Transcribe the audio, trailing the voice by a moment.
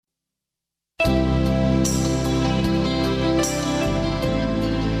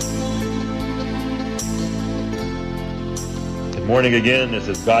Morning again. This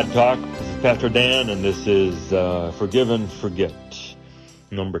is God Talk. This is Pastor Dan, and this is Forgive and Forget,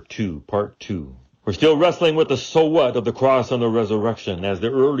 number 2, part 2. We're still wrestling with the so what of the cross and the resurrection as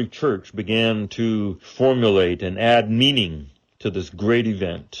the early church began to formulate and add meaning to this great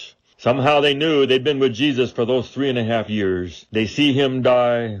event. Somehow they knew they'd been with Jesus for those 3.5 years. They see him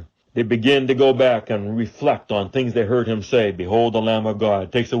die. They begin to go back and reflect on things they heard him say. Behold, the Lamb of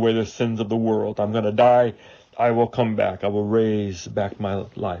God takes away the sins of the world. I'm going to die. I will come back. I will raise back my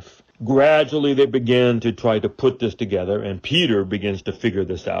life. Gradually, they begin to try to put this together, and Peter begins to figure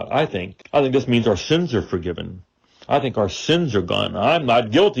this out. I think this means our sins are forgiven. I think our sins are gone. I'm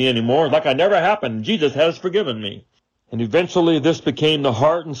not guilty anymore. Like I never happened. Jesus has forgiven me. And eventually, this became the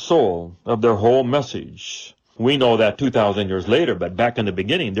heart and soul of their whole message. We know that 2,000 years later, but back in the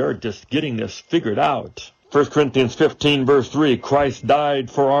beginning, they're just getting this figured out. 1 Corinthians 15, verse 3, Christ died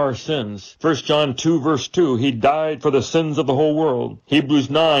for our sins. 1 John 2, verse 2, he died for the sins of the whole world. Hebrews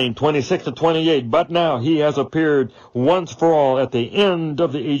 9, 26 to 28, but now he has appeared once for all at the end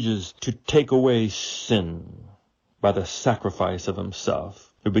of the ages to take away sin by the sacrifice of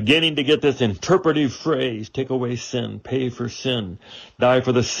himself. We're beginning to get this interpretive phrase, take away sin, pay for sin, die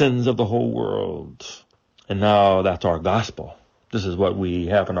for the sins of the whole world. And now that's our gospel. This is what we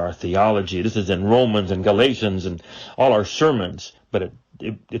have in our theology. This is in Romans and Galatians and all our sermons. But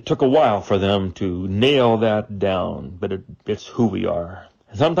it took a while for them to nail that down. But it's who we are.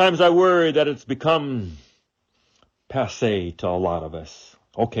 And sometimes I worry that it's become passé to a lot of us.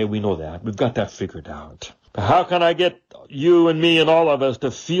 Okay, we know that. We've got that figured out. But how can I get you and me and all of us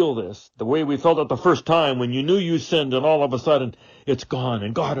to feel this the way we felt it the first time when you knew you sinned and all of a sudden it's gone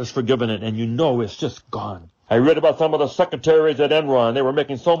and God has forgiven it and you know it's just gone? I read about some of the secretaries at Enron. They were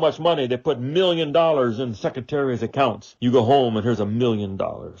making so much money, they put $1 million in secretaries' accounts. You go home and here's $1 million.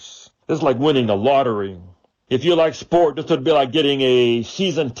 This is like winning the lottery. If you like sport, this would be like getting a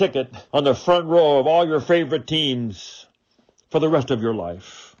season ticket on the front row of all your favorite teams for the rest of your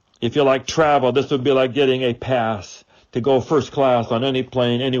life. If you like travel, this would be like getting a pass to go first class on any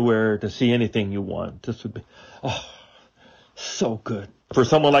plane anywhere to see anything you want. This would be, so good. For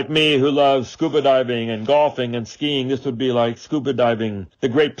someone like me who loves scuba diving and golfing and skiing, this would be like scuba diving, the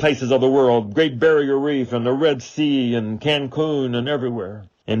great places of the world, Great Barrier Reef and the Red Sea and Cancun and everywhere.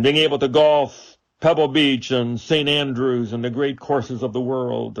 And being able to golf Pebble Beach and St. Andrews and the great courses of the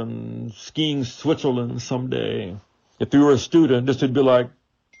world and skiing Switzerland someday. If you were a student, this would be like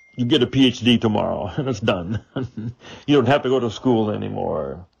you get a PhD tomorrow and it's done. You don't have to go to school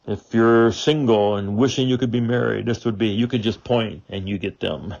anymore. If you're single and wishing you could be married, this would be, you could just point and you get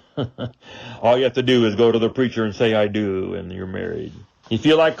them. All you have to do is go to the preacher and say, I do, and you're married. If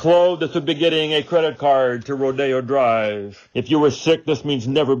you like clothes, this would be getting a credit card to Rodeo Drive. If you were sick, this means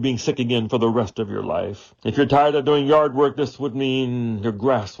never being sick again for the rest of your life. If you're tired of doing yard work, this would mean your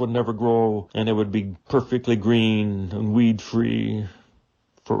grass would never grow and it would be perfectly green and weed-free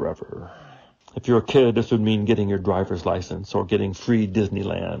forever. If you're a kid, this would mean getting your driver's license or getting free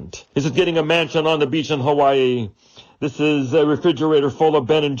Disneyland. This is getting a mansion on the beach in Hawaii. This is a refrigerator full of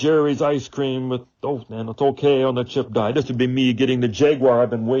Ben & Jerry's ice cream with, it's okay on the chip diet. This would be me getting the Jaguar I've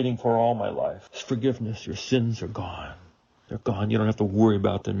been waiting for all my life. It's forgiveness. Your sins are gone. They're gone. You don't have to worry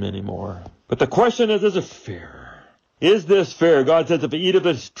about them anymore. But the question is it fair? Is this fair? God says, if you eat of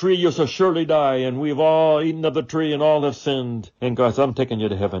this tree, you shall surely die. And we've all eaten of the tree and all have sinned. And God says, I'm taking you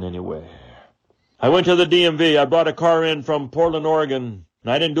to heaven anyway. I went to the DMV. I brought a car in from Portland, Oregon,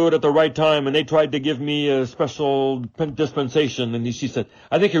 and I didn't do it at the right time, and they tried to give me a special dispensation, and she said,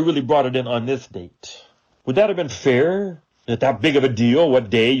 I think you really brought it in on this date. Would that have been fair? Is it that big of a deal what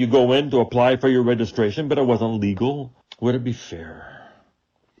day you go in to apply for your registration, but it wasn't legal? Would it be fair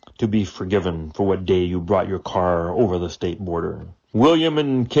to be forgiven for what day you brought your car over the state border? William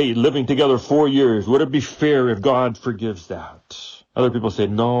and Kate living together 4 years. Would it be fair if God forgives that? Other people say,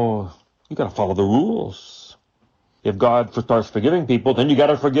 no. You got to follow the rules. If God starts forgiving people, then you got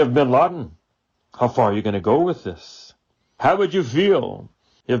to forgive bin Laden. How far are you going to go with this? How would you feel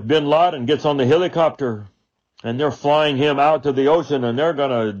if bin Laden gets on the helicopter and they're flying him out to the ocean and they're going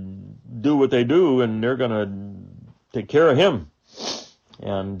to do what they do and they're going to take care of him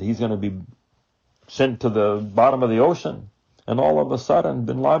and he's going to be sent to the bottom of the ocean? And all of a sudden,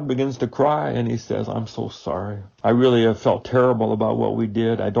 bin Laden begins to cry, and he says, I'm so sorry. I really have felt terrible about what we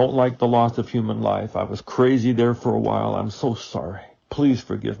did. I don't like the loss of human life. I was crazy there for a while. I'm so sorry. Please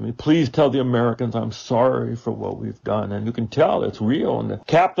forgive me. Please tell the Americans I'm sorry for what we've done. And you can tell it's real. And the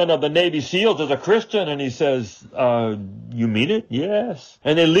captain of the Navy SEALs is a Christian, and he says, you mean it? Yes.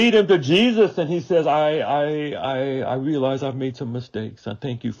 And they lead him to Jesus, and he says, I realize I've made some mistakes. I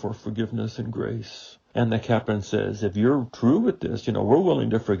thank you for forgiveness and grace. And the captain says, if you're true with this, we're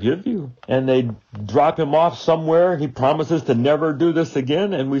willing to forgive you. And they drop him off somewhere. He promises to never do this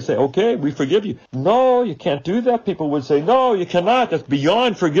again. And we say, okay, we forgive you. No, you can't do that. People would say, no, you cannot. That's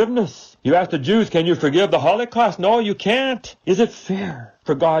beyond forgiveness. You ask the Jews, can you forgive the Holocaust? No, you can't. Is it fair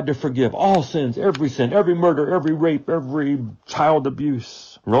for God to forgive all sins, every murder, every rape, every child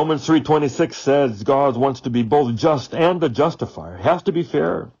abuse? Romans 3:26 says God wants to be both just and the justifier. It has to be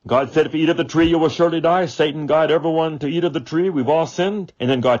fair. God said, if you eat of the tree, you will surely die. Satan got everyone to eat of the tree. We've all sinned. And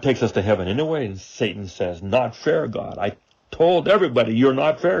then God takes us to heaven anyway. And Satan says, not fair, God. I told everybody you're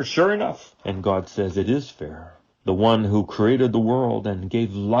not fair. Sure enough. And God says, it is fair. The one who created the world and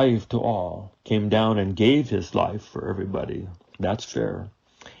gave life to all came down and gave his life for everybody. That's fair.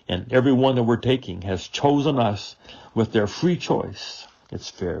 And everyone that we're taking has chosen us with their free choice. It's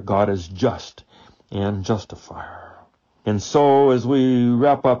fair. God is just and justifier. And so as we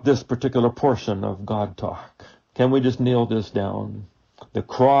wrap up this particular portion of God Talk, can we just nail this down? The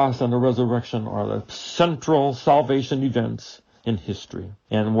cross and the resurrection are the central salvation events in history.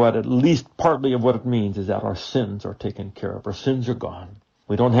 And what at least partly of what it means is that our sins are taken care of. Our sins are gone.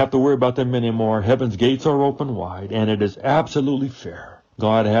 We don't have to worry about them anymore. Heaven's gates are open wide, and it is absolutely fair.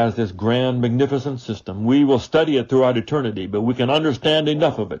 God has this grand, magnificent system. We will study it throughout eternity, but we can understand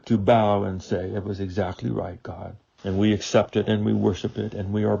enough of it to bow and say, it was exactly right, God. And we accept it, and we worship it,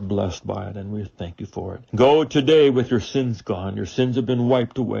 and we are blessed by it, and we thank you for it. Go today with your sins gone. Your sins have been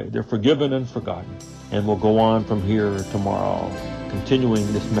wiped away. They're forgiven and forgotten. And we'll go on from here tomorrow,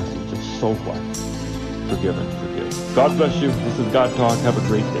 continuing this message of so what? Forgiven, forgive. God bless you. This is God Talk. Have a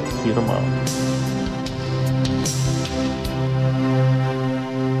great day. See you tomorrow.